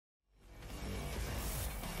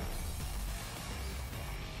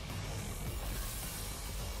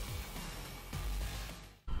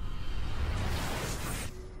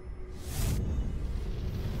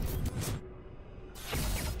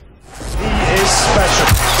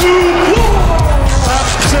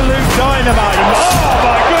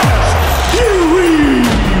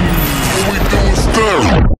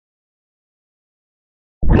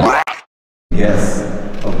guests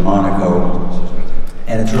of Monaco.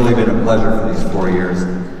 And it's really been a pleasure for these 4 years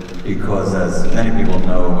because, as many people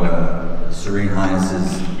know, Serene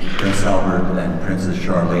Highnesses Prince Albert and Princess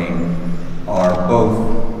Charlene are both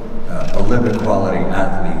Olympic quality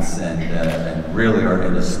athletes and really are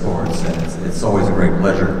into sports, and it's always a great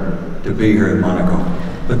pleasure to be here in Monaco.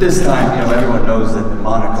 But this time, you know, everyone knows that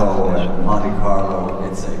Monaco and Monte Carlo,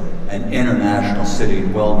 it's an international city,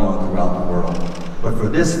 well known throughout the world. But for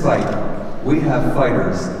this fight, we have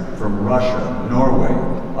fighters from Russia, Norway,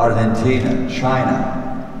 Argentina, China,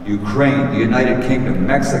 Ukraine, the United Kingdom,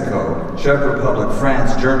 Mexico, Czech Republic,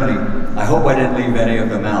 France, Germany. I hope I didn't leave any of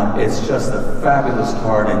them out. It's just a fabulous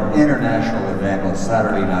card, an international event on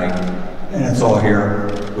Saturday night, and it's all here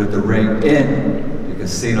with the ring in the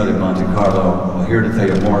Casino de Monte Carlo. Well, here to tell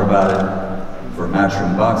you more about it, for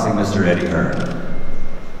Matchroom Boxing, Mr. Eddie Hearn.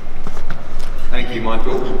 Thank you,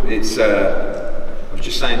 Michael. It's, I was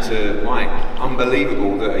just saying to Mike,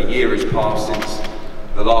 unbelievable that a year has passed since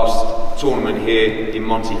the last tournament here in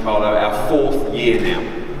Monte Carlo, our 4th year now.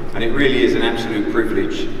 And it really is an absolute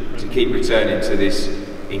privilege to keep returning to this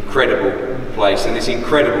incredible place and this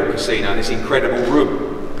incredible casino and this incredible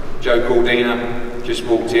room. Joe Cordina just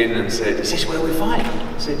walked in and said, "Is this where we're fighting?"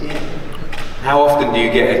 I said, "Yeah." How often do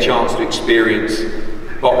you get a chance to experience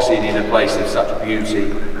boxing in a place of such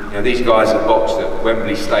beauty? You know, these guys have boxed at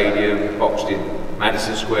Wembley Stadium, boxed in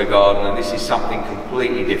Madison Square Garden, and this is something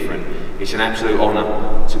completely different. It's an absolute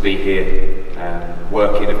honour to be here,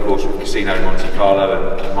 working, of course, with Casino de Monte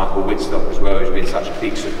Carlo and Michael Whitstock as well, who's been such a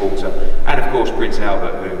big supporter, and of course Prince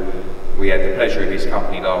Albert, who we had the pleasure of his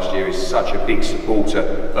company last year, is such a big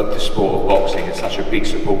supporter of the sport of boxing and such a big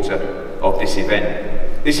supporter of this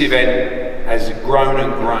event. This event has grown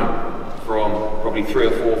and grown from probably 3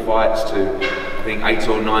 or 4 fights to I think 8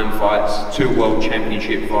 or 9 fights, 2 world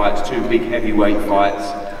championship fights, 2 big heavyweight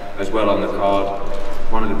fights as well on the card.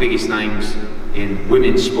 One of the biggest names in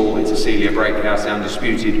women's sport is Cecilia Breakhouse, the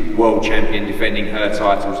undisputed world champion, defending her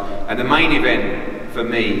titles. And the main event for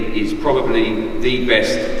me is probably the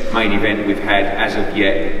best main event we've had as of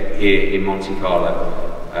yet here in Monte Carlo.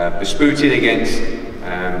 BESPUTIN against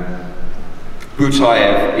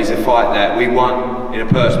BUTAEV is a fight that we won in a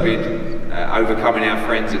purse bid, overcoming our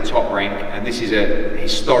friends at Top Rank, and this is a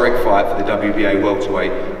historic fight for the WBA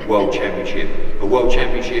Welterweight World Championship. A World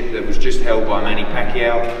Championship that was just held by Manny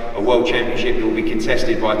Pacquiao, a World Championship that will be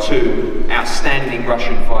contested by 2 outstanding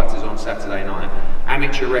Russian fighters on Saturday night.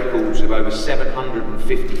 Amateur records of over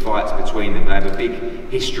 750 fights between them. They have a big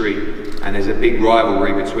history, and there's a big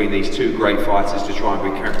rivalry between these 2 great fighters to try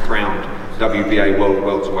and be crowned WBA World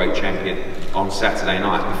Welterweight Champion on Saturday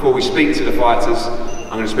night. Before we speak to the fighters,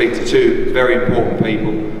 I'm going to speak to 2 very important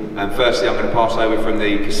people. And firstly, I'm going to pass over from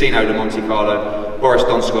the Casino de Monte Carlo, Boris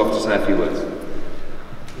Donskov, to say a few words.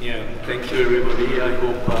 Yeah, thank you everybody. I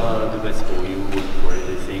hope the best for you, for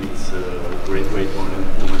everything. It's a great moment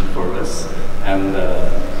for us. And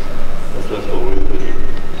let's look forward to it.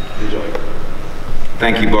 Enjoy.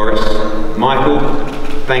 Thank you, Boris. Michael,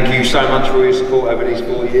 thank you so much for your support over these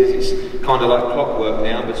 4 years. It's kind of like clockwork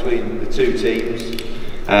now between the 2 teams.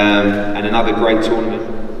 And another great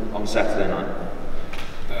tournament on Saturday night.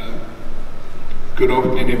 Good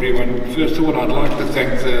afternoon, everyone. First of all, I'd like to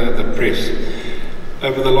thank the press.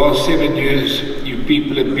 Over the last 7 years, you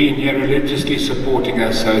people have been here religiously supporting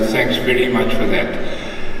us, so thanks very much for that.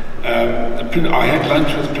 I had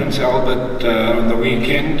lunch with Prince Albert on the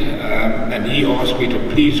weekend, and he asked me to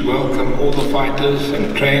please welcome all the fighters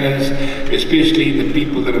and trainers, especially the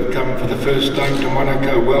people that have come for the first time to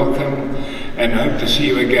Monaco. Welcome, and hope to see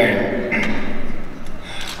you again.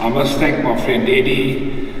 I must thank my friend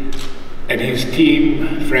Eddie and his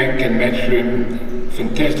team, Frank and Matchroom,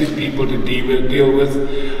 fantastic people to deal with.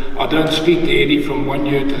 I don't speak to Eddie from 1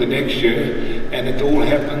 year to the next year, and it all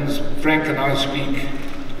happens. Frank and I speak.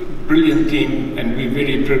 Brilliant team, and we're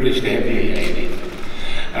very privileged to have you here, Eddie.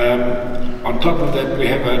 On top of that, we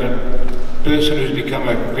have a person who's become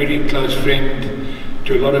a very close friend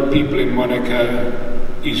to a lot of people in Monaco.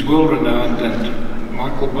 He's well renowned, and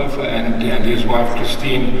Michael Buffer and his wife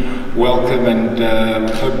Christine, welcome, and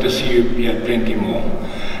hope to see you here plenty more.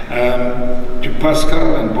 To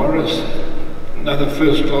Pascal and Boris, another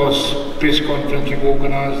first class press conference you've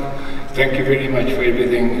organised. Thank you very much for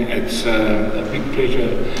everything. It's a big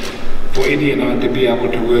pleasure for Eddie and I to be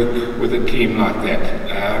able to work with a team like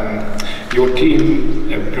that. Your team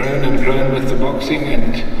have grown and grown with the boxing,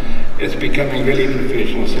 and it's becoming really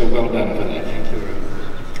professional, so well done for that. Thank you very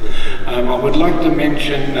much. I would like to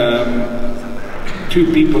mention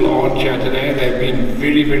 2 people aren't here today. They've been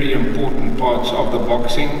very, very important parts of the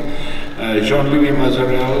boxing. Jean-Louis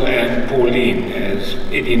Mazarel and Pauline, as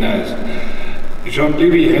Eddie knows.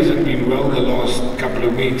 Jean-Louis hasn't been well the last couple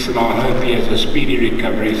of weeks, and I hope he has a speedy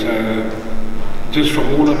recovery. So just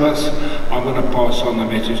from all of us, I'm going to pass on the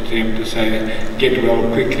message to him to say get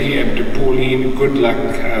well quickly, and to Pauline, good luck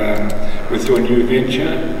with your new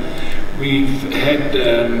venture. We've had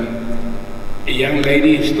a young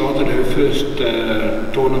lady started her first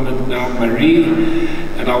tournament now, Marie,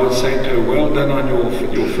 and I would say to her, well done on your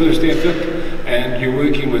first effort, and you're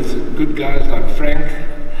working with good guys like Frank.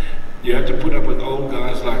 You have to put up with old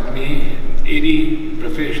guys like me. Eddie,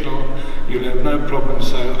 professional, you'll have no problem,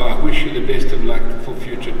 so I wish you the best of luck for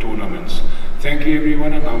future tournaments. Thank you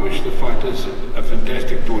everyone, and I wish the fighters a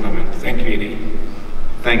fantastic tournament. Thank you, Eddie.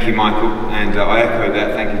 Thank you, Michael, and I echo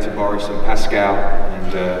that. Thank you to Boris and Pascal,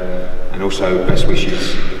 and also best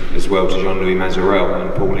wishes as well to Jean-Louis Mazarel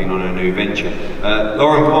and Pauline on her new venture.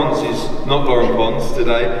 Lauren Pons is not Lauren Pons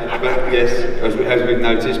today, but yes, as we've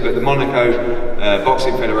noticed, but the Monaco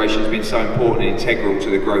Boxing Federation has been so important and integral to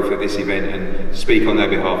the growth of this event, and to speak on their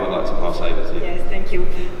behalf, I'd like to pass over to you. Yes, thank you.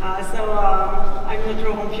 I'm not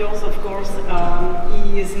Laurent Pons, of course.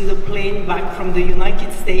 He is in the plane back from the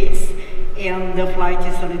United States, and the flight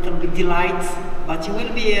is a little bit delayed, but he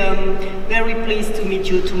will be very pleased to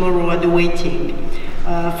meet you tomorrow at the waiting.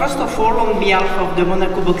 First of all, on behalf of the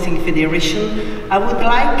Monaco Boxing Federation, I would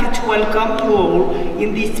like to welcome you all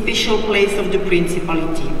in this special place of the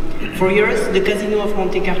Principality. For years, the Casino of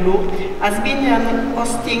Monte Carlo has been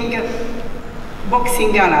hosting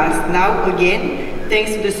boxing galas. Now again,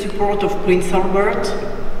 thanks to the support of Prince Albert,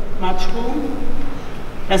 Matchroom,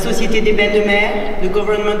 La Société des Bains de Mer, the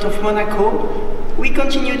government of Monaco, we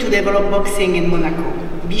continue to develop boxing in Monaco.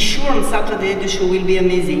 Be sure on Saturday the show will be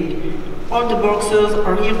amazing. All the boxers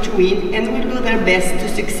are here to win and will do their best to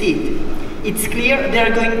succeed. It's clear they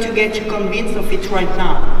are going to get you convinced of it right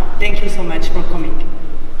now. Thank you so much for coming.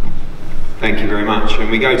 Thank you very much. And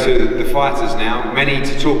we go to the fighters now. Many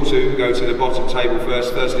to talk to. We go to the bottom table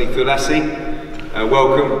first. Firstly, Thulassi,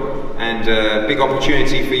 welcome. And big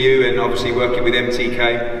opportunity for you, and obviously working with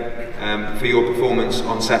MTK for your performance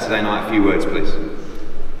on Saturday night. A few words, please.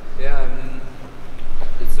 Yeah,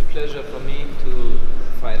 it's a pleasure for me to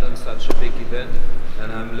fight on such a big event,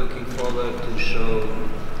 and I'm looking forward to show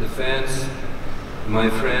the fans, my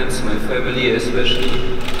friends, my family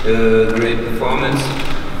especially, a great performance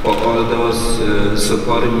for all those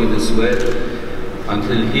supporting me this way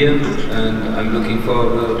until here, and I'm looking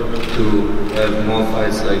forward to have more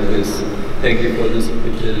fights like this. Thank you for this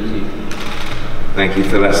opportunity. Thank you,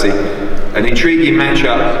 Thulassi. An intriguing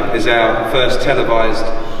matchup is our first televised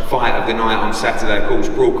fight of the night on Saturday, of course,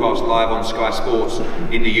 broadcast live on Sky Sports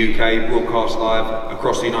in the UK, broadcast live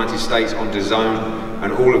across the United States on DAZN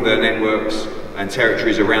and all of their networks and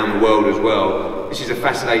territories around the world as well. This is a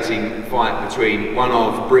fascinating fight between one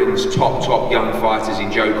of Britain's top young fighters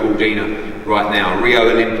in Joe Cordina right now. Rio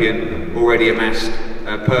Olympian, already amassed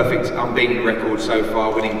a perfect unbeaten record so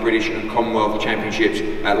far, winning British and Commonwealth Championships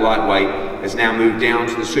at lightweight, has now moved down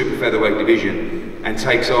to the super featherweight division and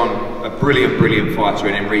takes on a brilliant fighter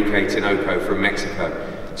in Enrique Tinoco from Mexico.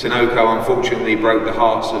 Tinoco unfortunately broke the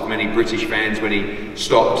hearts of many British fans when he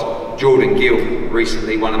stopped Jordan Gill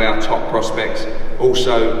recently, one of our top prospects.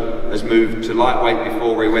 Also has moved to lightweight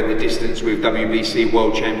before he went the distance with WBC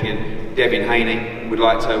world champion Devin Haney. We'd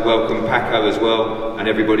like to welcome Paco as well and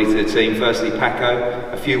everybody to the team. Firstly, Paco,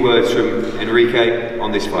 a few words from Enrique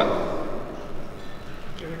on this fight.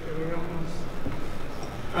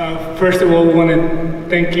 First of all, we want to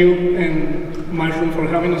thank you and Matchroom for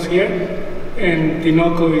having us here. And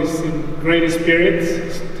Tinoco is in great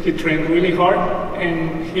spirits. He trained really hard,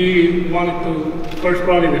 and he wanted to first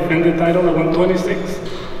probably defend the title at 126.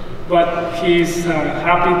 But he's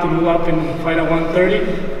happy to move up and fight at 130.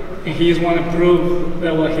 And he just want to prove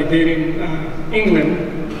that what he did in England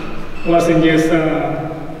wasn't just a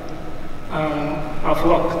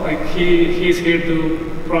fluke. Like he's here to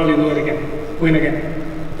probably do it again, win again.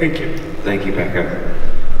 Thank you. Thank you, Paco.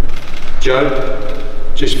 Joe,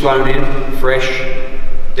 just flown in, fresh,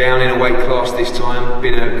 down in a weight class this time.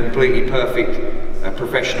 Been a completely perfect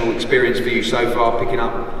professional experience for you so far, picking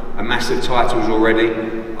up a massive titles already.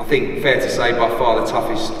 I think fair to say by far the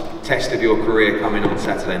toughest test of your career coming on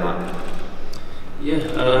Saturday night. Yeah,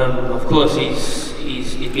 of course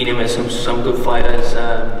he's been in with some good fighters.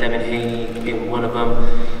 Devin Haney being one of them.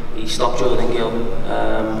 He stopped Jordan Gill,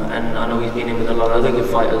 and I know he's been in with a lot of other good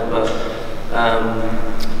fighters, but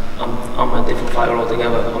I'm a different fighter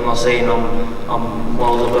altogether. I'm not saying I'm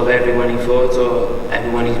miles above everyone he fought or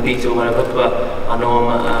everyone he's beat or whatever, but I know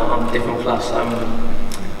I'm a different class. I've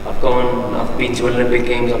been to Olympic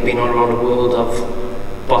Games, I've been all around the world, I've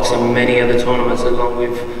boxing many other tournaments along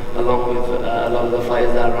with a lot of the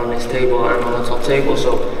fighters that are on this table and on the top table.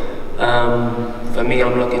 So for me,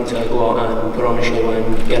 I'm looking to go out and put on a show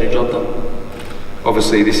and get a job done.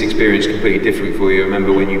 Obviously, this experience is completely different for you. I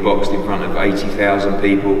remember when you boxed in front of 80,000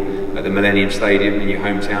 people at the Millennium Stadium in your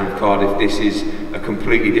hometown of Cardiff. This is a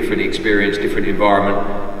completely different experience, different environment,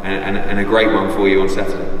 and a great one for you on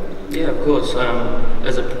Saturday. Yeah, of course.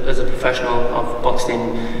 As a professional, I've boxed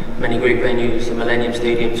in many great venues, the Millennium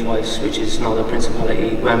Stadium twice, which is now the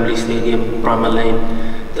Principality, Wembley Stadium, Bramall Lane,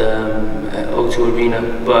 the O2 Arena.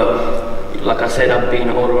 But like I said, I've been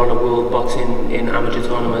all around the world boxing in amateur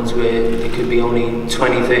tournaments where there could be only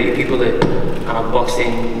 20, 30 people there, and I've boxed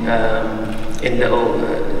in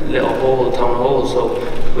little hall, town halls, so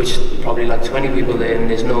which probably like 20 people there, and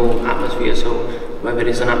there's no atmosphere. So whether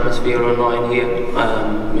there's an atmosphere or not in here,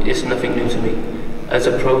 it's nothing new to me. As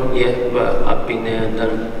a pro, yeah, but I've been there and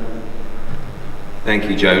done it. Thank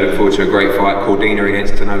you, Joe. Look forward to a great fight. Cordina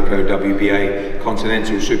against Tinoco, WBA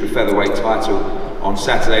Continental Super Featherweight title on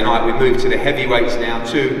Saturday night. We move to the heavyweights now.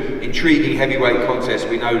 Two intriguing heavyweight contests.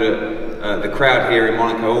 We know that the crowd here in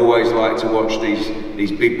Monaco always like to watch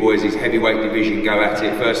these big boys, these heavyweight division go at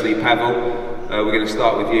it. Firstly, Pavel, we're going to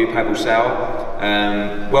start with you, Pavel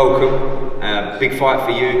Sauer. Welcome. Big fight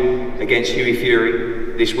for you against Hughie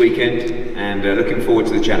Fury this weekend, and looking forward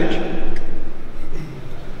to the challenge.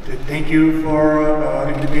 Thank you for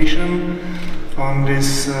invitation on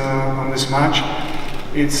this match.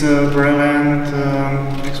 It's a brilliant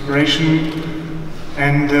exploration,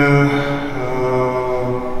 and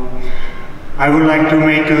I would like to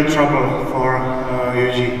make trouble for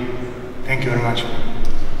Yuji. Thank you very much.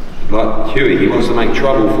 Like Hughie, he wants to make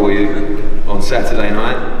trouble for you on Saturday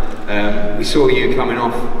night. We saw you coming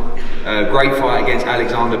off a great fight against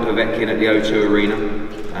Alexander Povetkin at the O2 Arena.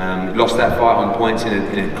 Lost that fight on points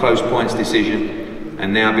in a close points decision,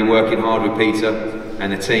 and now been working hard with Peter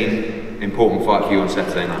and the team. Important fight for you on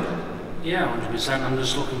Saturday night. Yeah, 100%. I'm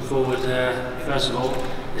just looking forward. First of all,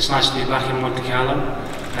 it's nice to be back in Monte Carlo.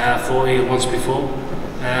 Fought here once before.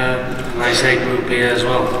 Nice age group here as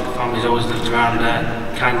well. Family's always lived around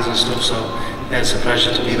Cannes and stuff, so it's a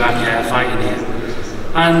pleasure to be back fighting here.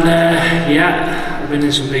 And yeah, I've been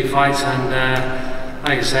in some big fights, and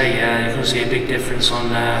like I say, you're going to see a big difference on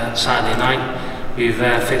Saturday night. We've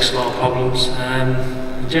fixed a lot of problems.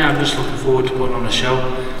 Yeah, I'm just looking forward to putting on a show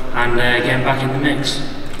and getting back in the mix.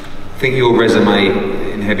 I think your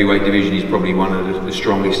resume in heavyweight division is probably one of the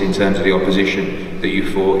strongest in terms of the opposition that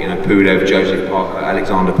you fought. You know, BUTAEV, Joseph Parker,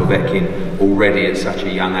 Alexander Povetkin, already at such a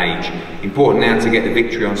young age. Important now to get the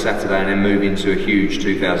victory on Saturday and then move into a huge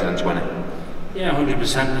 2020. Yeah,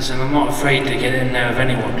 100%. Listen, I'm not afraid to get in there with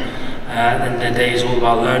anyone. At the end of the day, it's all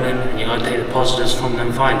about learning, and you've got to take the positives from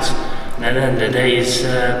them fights. And at the end of the day, it's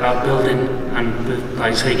about building and,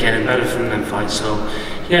 like I say, getting better from them fights. So,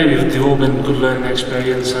 yeah, they've all been good learning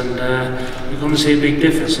experience, and you're going to see a big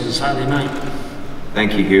difference on Saturday night.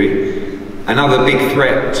 Thank you, Hughie. Another big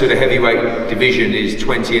threat to the heavyweight division is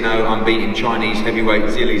 20-0 unbeaten Chinese heavyweight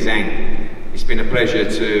Zhilei Zhang. It's been a pleasure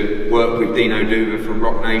to work with Dino Duva from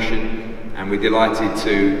ROC-Nation, and we're delighted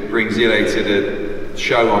to bring Zhilei to the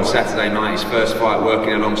show on Saturday night, his first fight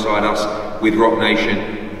working alongside us with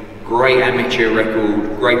ROC-Nation. Great amateur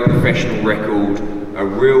record, great professional record, a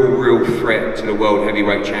real threat to the World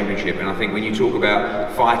Heavyweight Championship. And I think when you talk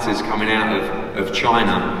about fighters coming out of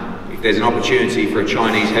China, if there's an opportunity for a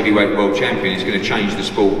Chinese heavyweight world champion, it's going to change the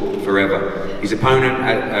sport forever. His opponent,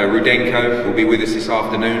 Rudenko, will be with us this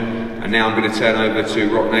afternoon. And now I'm going to turn over to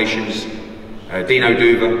ROC-Nation's Dino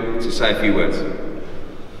Duva to say a few words.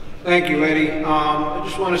 Thank you, Eddie. I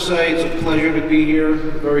just want to say it's a pleasure to be here.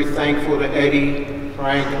 I'm very thankful to Eddie,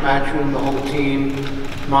 Frank, Matchroom, the whole team,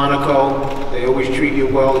 Monaco. They always treat you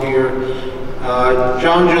well here.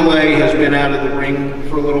 John Zhilei has been out of the ring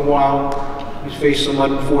for a little while. He's faced some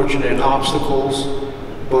unfortunate obstacles,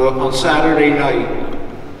 but on Saturday night,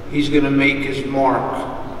 he's going to make his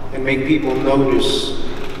mark and make people notice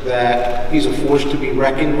that he's a force to be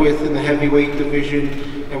reckoned with in the heavyweight division.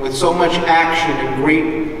 And with so much action and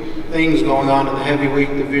great things going on in the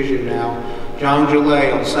heavyweight division now, John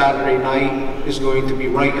Zhilei on Saturday night is going to be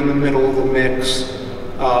right in the middle of the mix,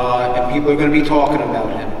 and people are going to be talking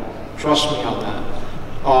about him. Trust me on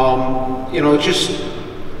that. You know,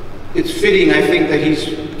 it's fitting, I think, that he's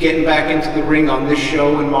getting back into the ring on this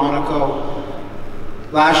show in Monaco.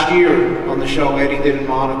 Last year on the show Eddie did in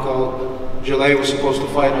Monaco, Zhilei was supposed to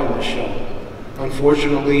fight on this show.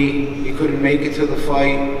 Unfortunately, he couldn't make it to the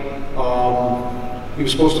fight. He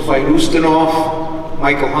was supposed to fight Ustinov.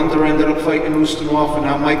 Michael Hunter ended up fighting Ustinov, and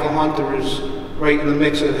now Michael Hunter is right in the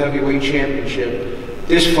mix of the heavyweight championship.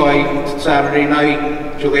 this fight, Saturday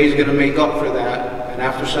night, Jalay's going to make up for that. And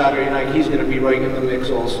after Saturday night, he's going to be right in the mix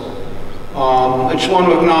also. I just want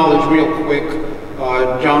to acknowledge real quick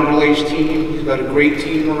John Jalay's team. He's got a great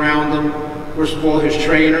team around him. First of all, his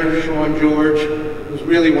trainer, Sean George, who's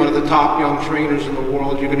really one of the top young trainers in the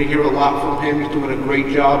world. You're going to hear a lot from him. He's doing a great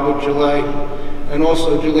job with Jalay. And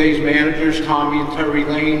also Jalay's managers, Tommy and Terry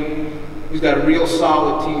Lane. He's got a real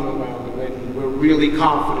solid team around him, and we're really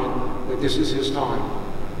confident that this is his time.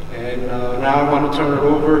 And now I want to turn it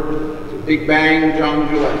over to Big Bang, John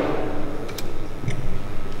Jalay.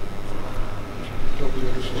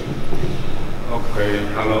 Okay,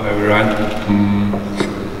 hello everyone.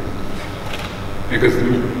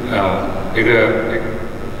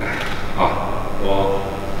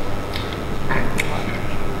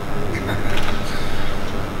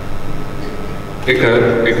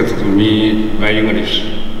 Excuse me, my English.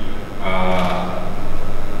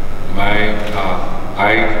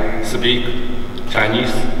 I speak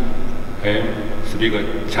Chinese and speak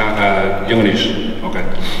English. Okay.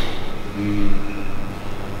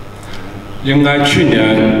 应该去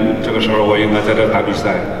年这个时候我应该在这打比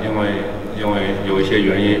赛，因为有一些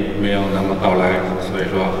原因没有能够到来，所以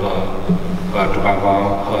说和主办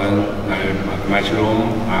方和麦其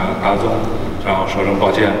荣大总，然后说声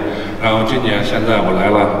抱歉。然后今年现在我来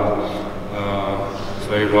了，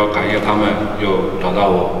所以说感谢他们又找到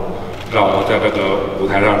我，让我在这个舞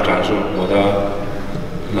台上展示我的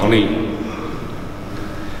能力。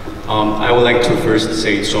 I would like to first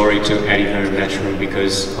say sorry to Eddie Hearn Metro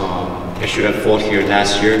because I should have fought here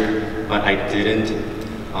last year, but I didn't.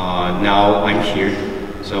 Now I'm here,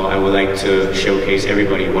 so I would like to showcase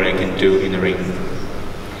everybody what I can do in the ring.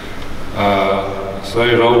 所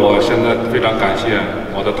以说我现在非常感谢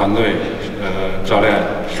我的团队，教练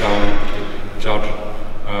肖指，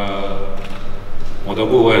我的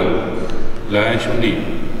顾问莱恩兄弟，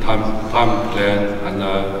他们莱恩 and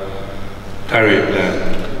Terry 莱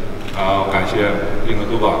恩。 然后感谢林格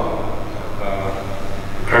杜巴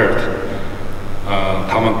，Kurt，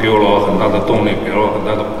 他们给我很大的动力，给了我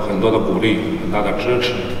很多的鼓励，很大的支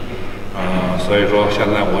持，所以说现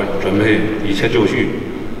在我准备一切就绪，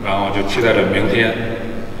然后就期待着明天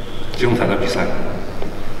精彩的比赛。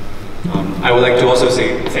I would like to also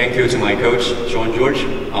say thank you to my coach Sean George,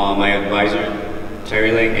 my advisor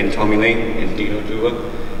Terry Lane and Tommy Lane and Dino Duva.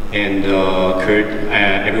 And Kurt,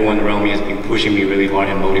 everyone around me has been pushing me really hard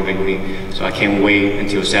and motivating me, so I can't wait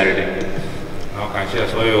until Saturday. 然后感谢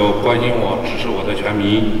所有关心我、支持我的拳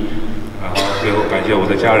迷，然后最后感谢我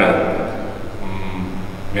的家人。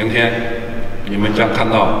明天你们将看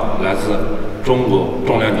到来自中国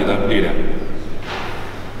重量级的力量。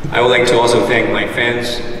I would like to also thank my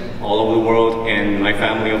fans all over the world and my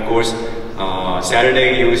family, of course.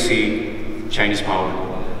 Saturday you will see Chinese power.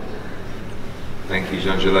 Thank you,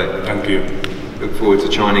 Jean Jalay. Thank you. Look forward to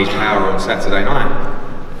Chinese power on Saturday night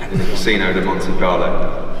in the Casino de Monte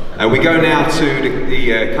Carlo. We go now to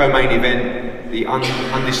the co-main event, the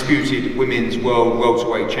undisputed Women's World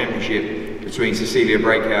Welterweight Championship between Cecilia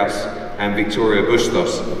Braekhus and Victoria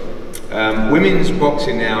Bustos. Women's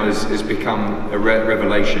boxing now has become a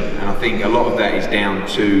revelation, and I think a lot of that is down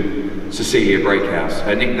to Cecilia Braekhus.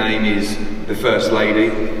 Her nickname is the First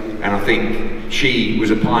Lady, and I think she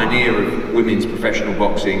was a pioneer of women's professional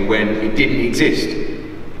boxing when it didn't exist.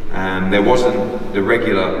 There wasn't the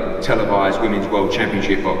regular televised Women's World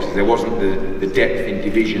Championship boxes. There wasn't the depth in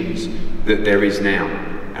divisions that there is now.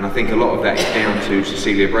 And I think a lot of that is down to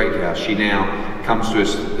Cecilia Braekhus. She now comes to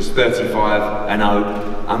us as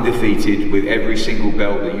 35-0, undefeated, with every single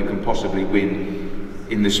belt that you can possibly win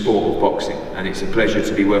in the sport of boxing. And it's a pleasure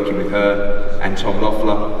to be working with her and Tom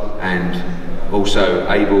Loeffler, and also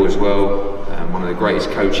Abel as well. One of the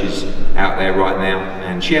greatest coaches out there right now,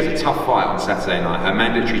 and she has a tough fight on Saturday night. Her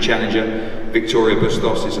mandatory challenger, Victoria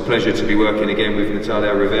Bustos. It's a pleasure to be working again with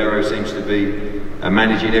Natalia Rivero. Seems to be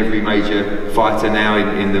managing every major fighter now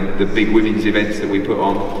in the big women's events that we put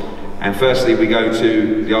on. And firstly, we go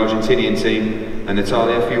to the Argentinian team, and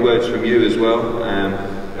Natalia, a few words from you as well.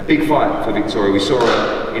 A big fight for Victoria. We saw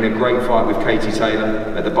her in a great fight with Katie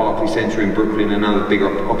Taylor at the Barclays Centre in Brooklyn. Another big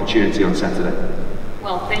opportunity on Saturday.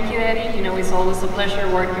 Well, thank you, Eddie. You know, it's always a pleasure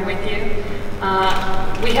working with you.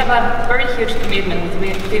 We have a very huge commitment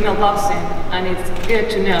with female boxing, and it's good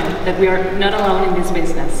to know that we are not alone in this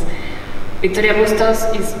business. Victoria Bustos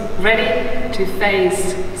is ready to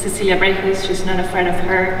face Cecilia Braekhus. She's not afraid of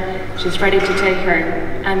her. She's ready to take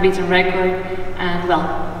her unbeaten record, and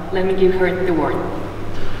well, let me give her the word.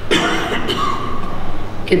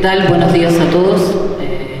 ¿Qué tal? Buenos días a todos.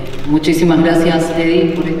 Muchísimas gracias,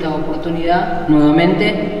 Eddie, por esta oportunidad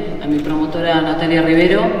nuevamente, a mi promotora Natalia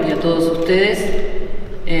Rivero y a todos ustedes.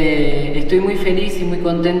 Estoy muy feliz y muy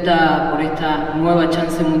contenta por esta nueva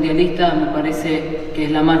chance mundialista, me parece que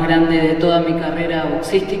es la más grande de toda mi carrera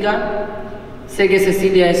boxística. Sé que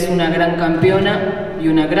Cecilia es una gran campeona y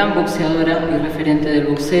una gran boxeadora y referente del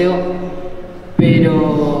boxeo,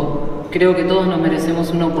 pero creo que todos nos merecemos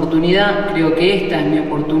una oportunidad, creo que esta es mi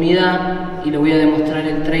oportunidad y lo voy a demostrar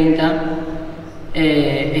el 30.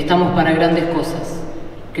 Estamos para grandes cosas.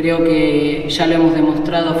 Creo que ya lo hemos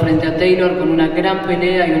demostrado frente a Taylor con una gran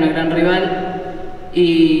pelea y una gran rival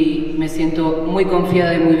y me siento muy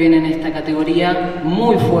confiada y muy bien en esta categoría,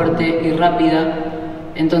 muy fuerte y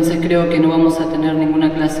rápida, entonces creo que no vamos a tener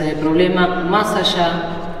ninguna clase de problema, más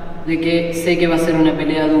allá de que sé que va a ser una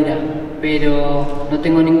pelea dura, pero no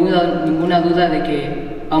tengo ninguna duda de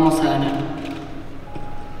que vamos a ganar.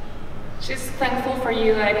 She's thankful for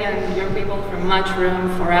you, Eddie, and your people from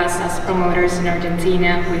Matchroom, for us as promoters in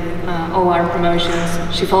Argentina with OR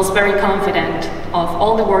Promotions. She feels very confident of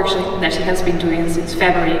all the work that she has been doing since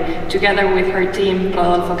February, together with her team,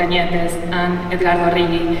 Rodolfo Cañetes and Edgardo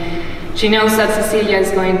Riggi. She knows that Cecilia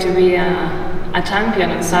is going to be a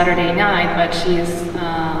champion on Saturday night, but she is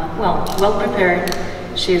well prepared.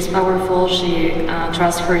 She is powerful, she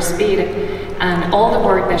trusts her speed, and all the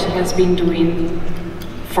work that she has been doing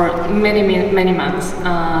for many months.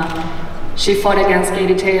 She fought against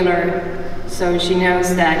Katie Taylor, so she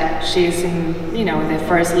knows that she's in the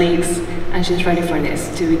first leagues, and she's ready for this,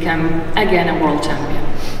 to become again a world champion.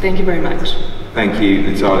 Thank you very much. Thank you,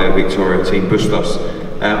 Natalia, Victoria, Team Bustos.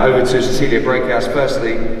 Over to Cecilia Braekhus.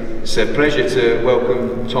 Firstly, it's a pleasure to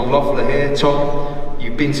welcome Tom Loeffler here. Tom,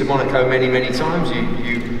 you've been to Monaco many times.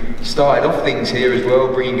 You started off things here as well,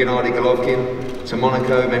 bringing Gennady Golovkin to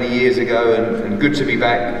Monaco many years ago, and good to be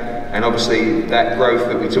back. And obviously that growth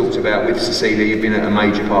that we talked about with Cecilia, you've been a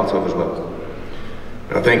major part of as well.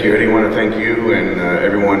 Thank you, Eddie. I want to thank you and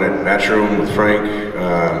everyone at Matchroom with Frank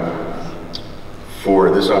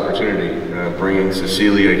for this opportunity, bringing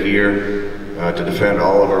Cecilia here to defend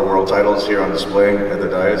all of our world titles here on display at the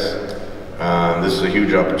dais. This is a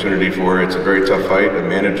huge opportunity for her. It's a very tough fight, a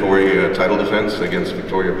mandatory title defense against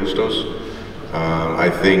Victoria Bustos. I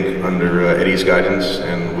think under Eddie's guidance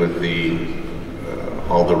and with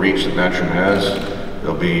all the reach that Matchroom has,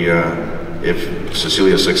 there'll be, if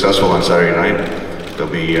Cecilia is successful on Saturday night,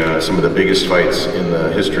 there'll be some of the biggest fights in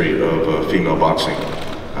the history of female boxing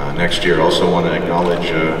next year. Also want to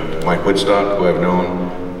acknowledge Mike Woodstock, who I've known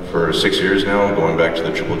for 6 years now, going back to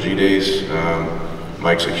the Triple G days.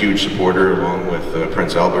 Mike's a huge supporter, along with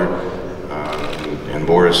Prince Albert and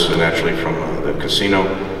Boris, naturally from the casino,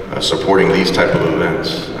 supporting these type of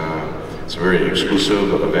events. It's a very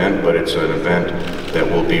exclusive event, but it's an event that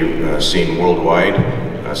will be seen worldwide.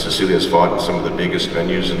 Cecilia's fought in some of the biggest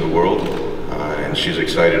venues in the world, and she's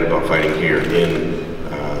excited about fighting here in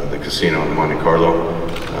the casino in Monte Carlo.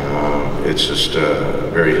 It's just a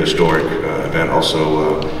very historic event.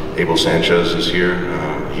 Also, Abel Sanchez is here.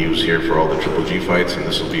 He was here for all the Triple G fights, and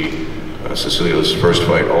this will be Cecilia's first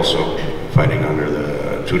fight, also fighting under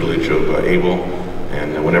the tutelage of Abel.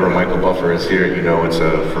 And whenever Michael Buffer is here, you know it's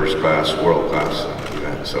a first-class, world-class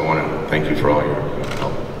event. So I want to thank you for all your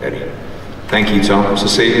help, Eddie. Thank you, Tom.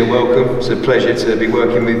 Cecilia, welcome. It's a pleasure to be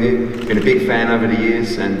working with you. Been a big fan over the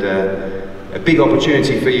years, and a big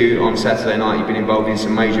opportunity for you on Saturday night. You've been involved in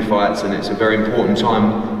some major fights, and it's a very important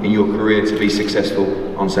time in your career to be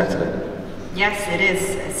successful on Saturday. Yes, it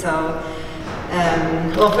is. So,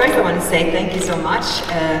 well, first I want to say thank you so much.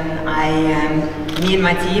 Me and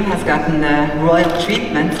my team has gotten royal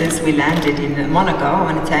treatment since we landed in Monaco. I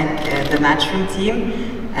want to thank the Matchroom team.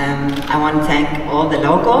 I want to thank all the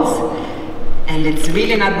locals. And it's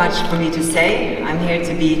really not much for me to say. I'm here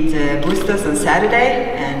to beat Bustos on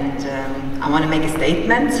Saturday, and I want to make a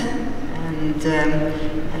statement,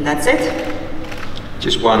 and that's it.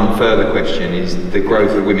 Just one further question is the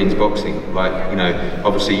growth of women's boxing. Like,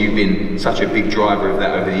 obviously you've been such a big driver of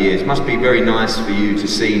that over the years. It must be very nice for you to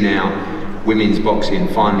see now women's boxing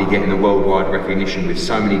finally getting the worldwide recognition with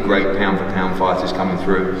so many great pound-for-pound fighters coming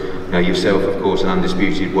through. Yourself, of course, an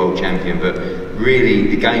undisputed world champion, but really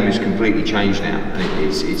the game has completely changed now. And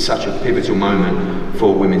it's such a pivotal moment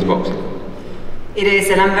for women's boxing. It is,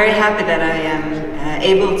 and I'm very happy that I am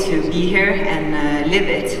able to be here and live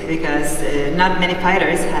it, because not many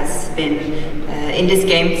fighters has been in this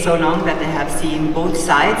game so long that they have seen both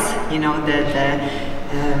sides.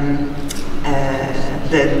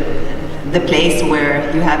 The place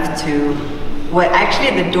where you have to, well,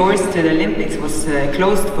 actually the doors to the Olympics was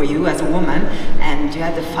closed for you as a woman, and you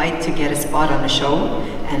had to fight to get a spot on a show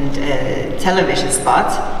and a television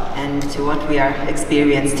spot. and to what we are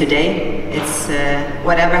experiencing today. It's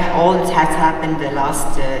whatever all has happened the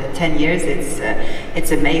last 10 years,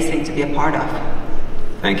 it's amazing to be a part of.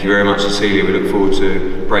 Thank you very much, Cecilia. We look forward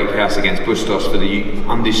to BRAEKHUS against BUSTOS for the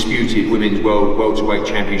undisputed Women's World Welterweight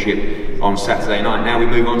Championship on Saturday night. Now we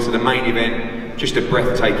move on to the main event, just a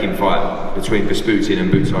breathtaking fight between BESPUTIN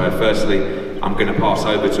and BUTAEV. Firstly, I'm going to pass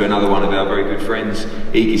over to another one of our very good friends,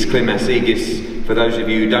 Egis Klimas. Egis, for those of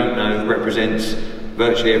you who don't know, represents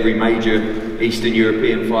virtually every major Eastern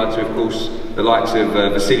European fighter, of course, the likes of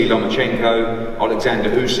Vasily Lomachenko,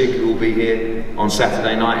 Alexander Usyk, who will be here on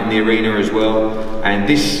Saturday night in the arena as well. And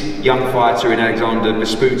this young fighter in Alexander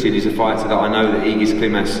BESPUTIN is a fighter that I know that Egis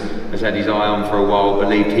Klimas has had his eye on for a while,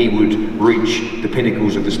 believed he would reach the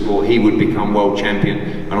pinnacles of the sport, he would become world champion.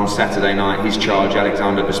 And on Saturday night, his charge,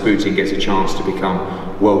 Alexander BESPUTIN, gets a chance to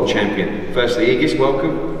become world champion. Firstly, Egis,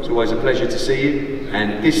 welcome. It's always a pleasure to see you.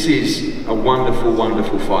 And this is a wonderful,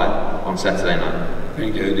 wonderful fight on Saturday night.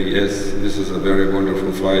 Thank you, Eddie. Yes, this is a very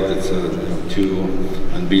wonderful fight. It's two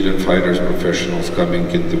unbeaten fighters, professionals coming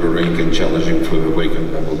into the ring and challenging for the weight and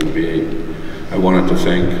WBA. I wanted to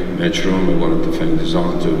thank Matchroom, I wanted to thank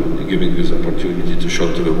DAZN to giving this opportunity to show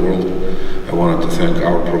to the world. I wanted to thank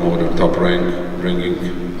our promoter, Top Rank, bringing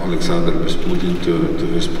Alexander BESPUTIN to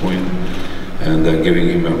this point and giving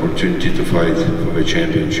him an opportunity to fight for the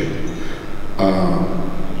championship.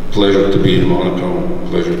 Pleasure to be in Monaco,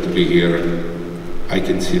 pleasure to be here. I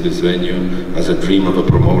can see this venue as a dream of a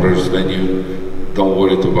promoter's venue. Don't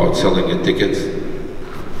worry about selling your tickets.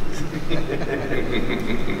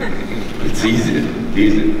 It's easy,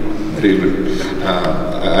 really.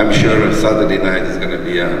 I'm sure Saturday night is going to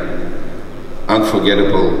be an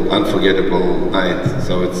unforgettable night.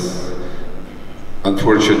 So it's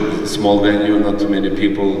unfortunate, small venue, not too many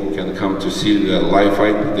people can come to see the live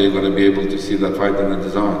fight. They're going to be able to see that fight in the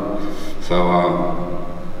DAZN. So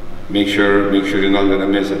make sure you're not going to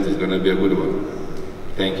miss it. It's going to be a good one.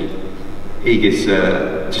 Thank you. Egis,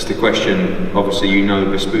 just a question. Obviously, you know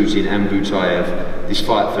BESPUTIN and BUTAEV. This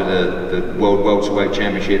fight for the World Welterweight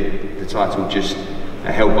Championship, the title just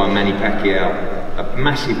held by Manny Pacquiao, a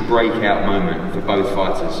massive breakout moment for both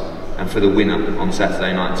fighters and for the winner on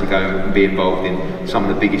Saturday night to go and be involved in some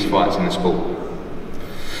of the biggest fights in the sport.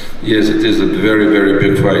 Yes, it is a very, very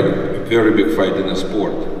big fight. A very big fight in the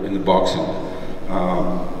sport, in the boxing.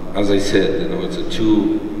 As I said, it's a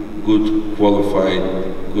two good qualified,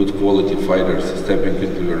 good quality fighters stepping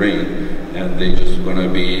into the ring, and they're just going to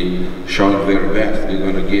be showing their best. They're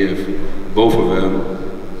going to give both of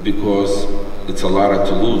them, because it's a lot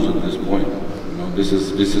to lose at this point. This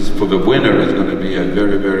is for the winner. It's going to be a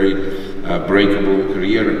very, very breakable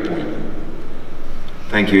career point.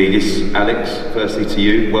 Thank you, Egis. Alex, firstly to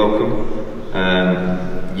you, welcome.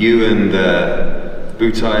 You and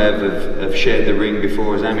BUTAEV have shared the ring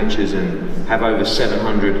before as amateurs and have over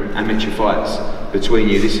 700 amateur fights between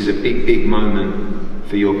you. This is a big, big moment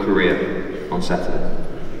for your career on Saturday.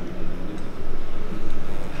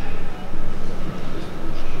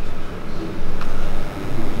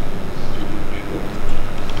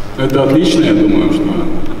 Это отлично, я думаю, что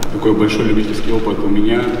такой большой любительский опыт у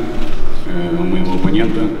меня, у моего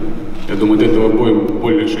оппонента. Я думаю, от этого боя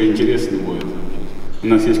больше интересно будет. У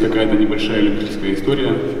нас есть какая-то небольшая любительская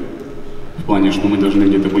история, в плане, что мы должны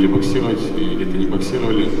где-то были боксировать, и где-то не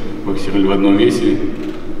боксировали в одном весе.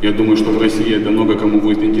 Я думаю, что в России это много кому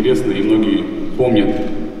будет интересно, и многие помнят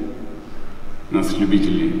нас,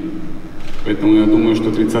 любителей. Поэтому я думаю,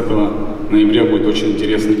 что 30 ноября будет очень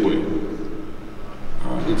интересный бой.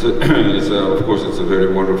 Of course, it's a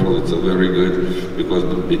very wonderful, it's a very good, because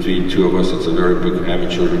between two of us, it's a very big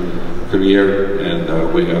amateur career,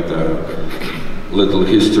 and we have the little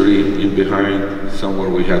history in behind. Somewhere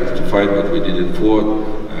we had to fight, but we didn't fought.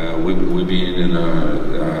 We've been in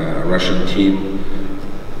a Russian team,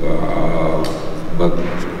 but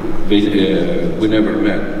we never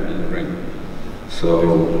met in the ring.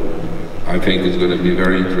 So I think it's going to be a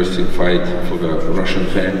very interesting fight for the Russian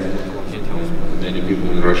fans. Many people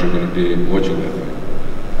in Russia are going to be watching that fight.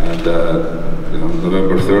 And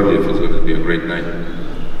November 30th is going to be a great night.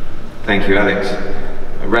 Thank you, Alex.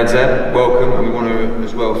 Radzab, welcome, and we want to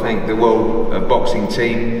as well thank the World Boxing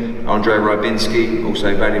team, Andrei Rybinski,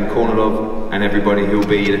 also Vadim Kornilov, and everybody who will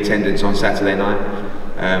be in attendance on Saturday night.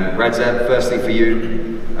 Radzab, firstly for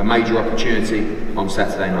you, a major opportunity on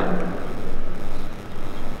Saturday night.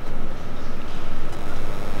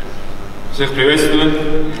 Всех приветствую.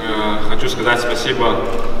 Хочу сказать спасибо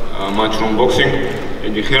Matchroom Boxing,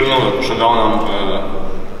 Эдди Хирну, что дал нам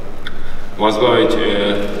возглавить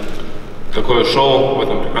такое шоу в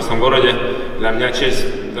этом прекрасном городе. Для меня честь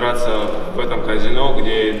драться в этом казино,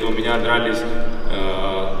 где до меня дрались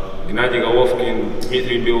Геннадий Головкин,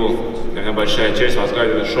 Дмитрий Белов. Для меня большая честь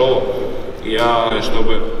возглавить это шоу. Я,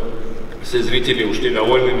 чтобы все зрители ушли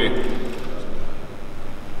довольными.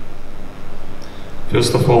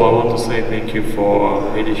 First of all, I want to say thank you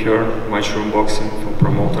for Eddie Hearn, Mushroom Boxing, for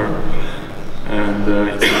promoter. And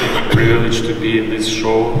it's a privilege to be in this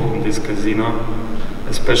show, in this casino,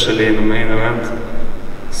 especially in the main event.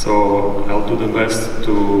 So I'll do the best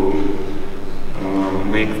to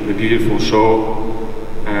make the beautiful show,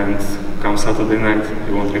 and come Saturday night,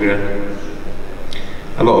 you won't regret.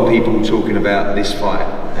 A lot of people talking about this fight,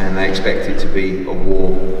 and they expect it to be a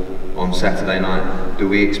war on Saturday night. Do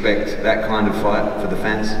we expect that kind of fight for the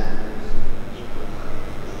fans?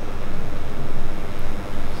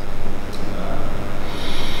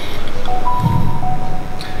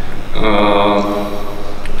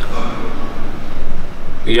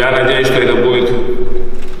 Я надеюсь, что это будет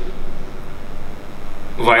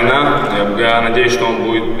война. Я надеюсь, что он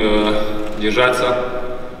будет держаться,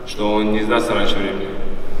 что он не сдастся раньше времени.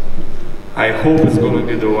 I hope it's gonna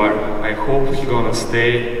be the war. I hope he's gonna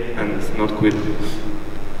stay and not quit.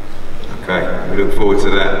 Okay, we look forward to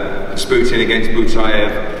that. BESPUTIN against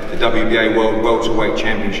BUTAEV, the WBA World Welterweight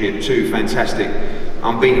Championship. Two fantastic,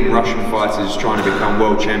 unbeaten Russian fighters trying to become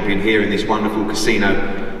world champion here in this wonderful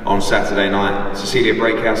casino on Saturday night. Cecilia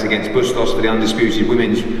Braekhus against Bustos for the undisputed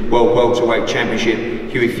Women's World Welterweight Championship.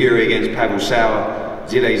 Huey Fury against Pavel Sauer.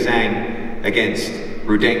 Zhilei Zhang against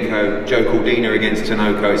Rudenko. Joe Cordina against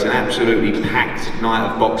Tinoco. It's an absolutely packed night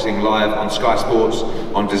of boxing live on Sky Sports,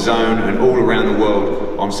 on DAZN, and all around the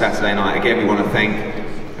world on Saturday night. Again, we want to thank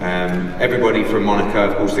everybody from Monaco,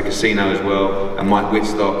 of course the casino as well, and Mike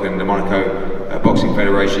Whitstock and the Monaco Boxing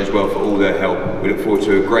Federation as well for all their help. We look forward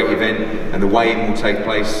to a great event, and the weigh-in will take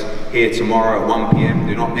place here tomorrow at 1 PM.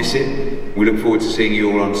 Do not miss it. We look forward to seeing you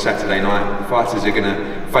all on Saturday night. The fighters are going to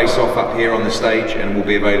face off up here on the stage and will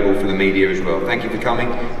be available for the media as well. Thank you for coming.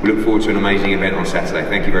 We look forward to an amazing event on Saturday.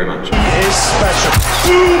 Thank you very much. It is special.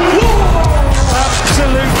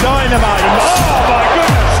 Absolute dynamite.